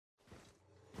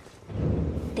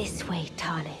This way,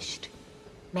 Tarnished.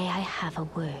 May I have a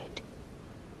word?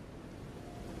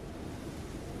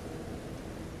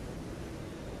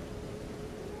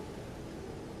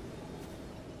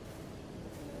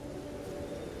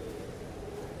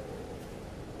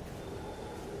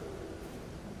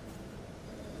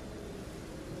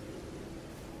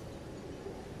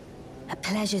 A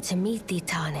pleasure to meet thee,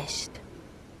 Tarnished.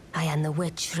 I am the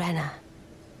witch Renna.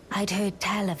 I'd heard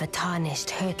tell of a Tarnished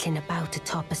hurtling about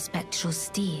atop a spectral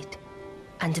steed,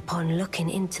 and upon looking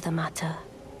into the matter,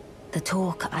 the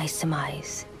talk, I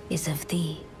surmise, is of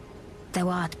thee. Thou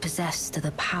art possessed of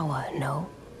the power, no?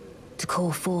 To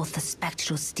call forth a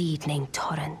spectral steed named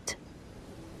Torrent.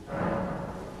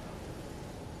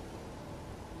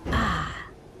 Ah,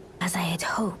 as I had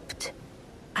hoped,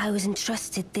 I was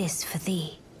entrusted this for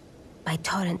thee, by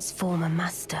Torrent's former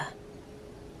master.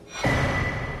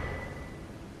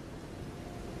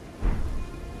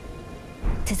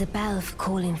 'Tis a bell for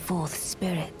calling forth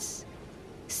spirits.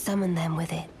 Summon them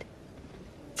with it.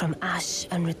 From ash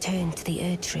and return to the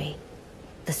Erdtree,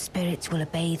 the spirits will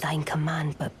obey thine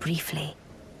command but briefly,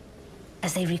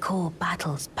 as they recall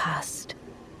battles past.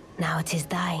 Now it is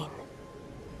thine,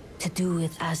 to do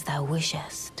with as thou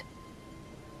wishest.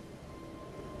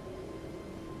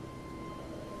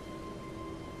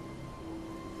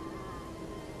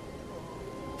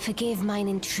 Forgive mine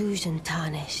intrusion,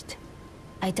 Tarnished.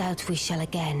 I doubt we shall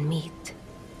again meet.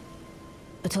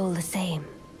 But all the same,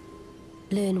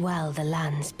 learn well the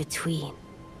lands between.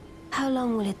 How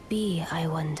long will it be, I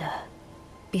wonder,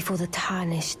 before the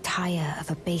Tarnished tire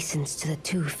of obeisance to the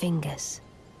two fingers?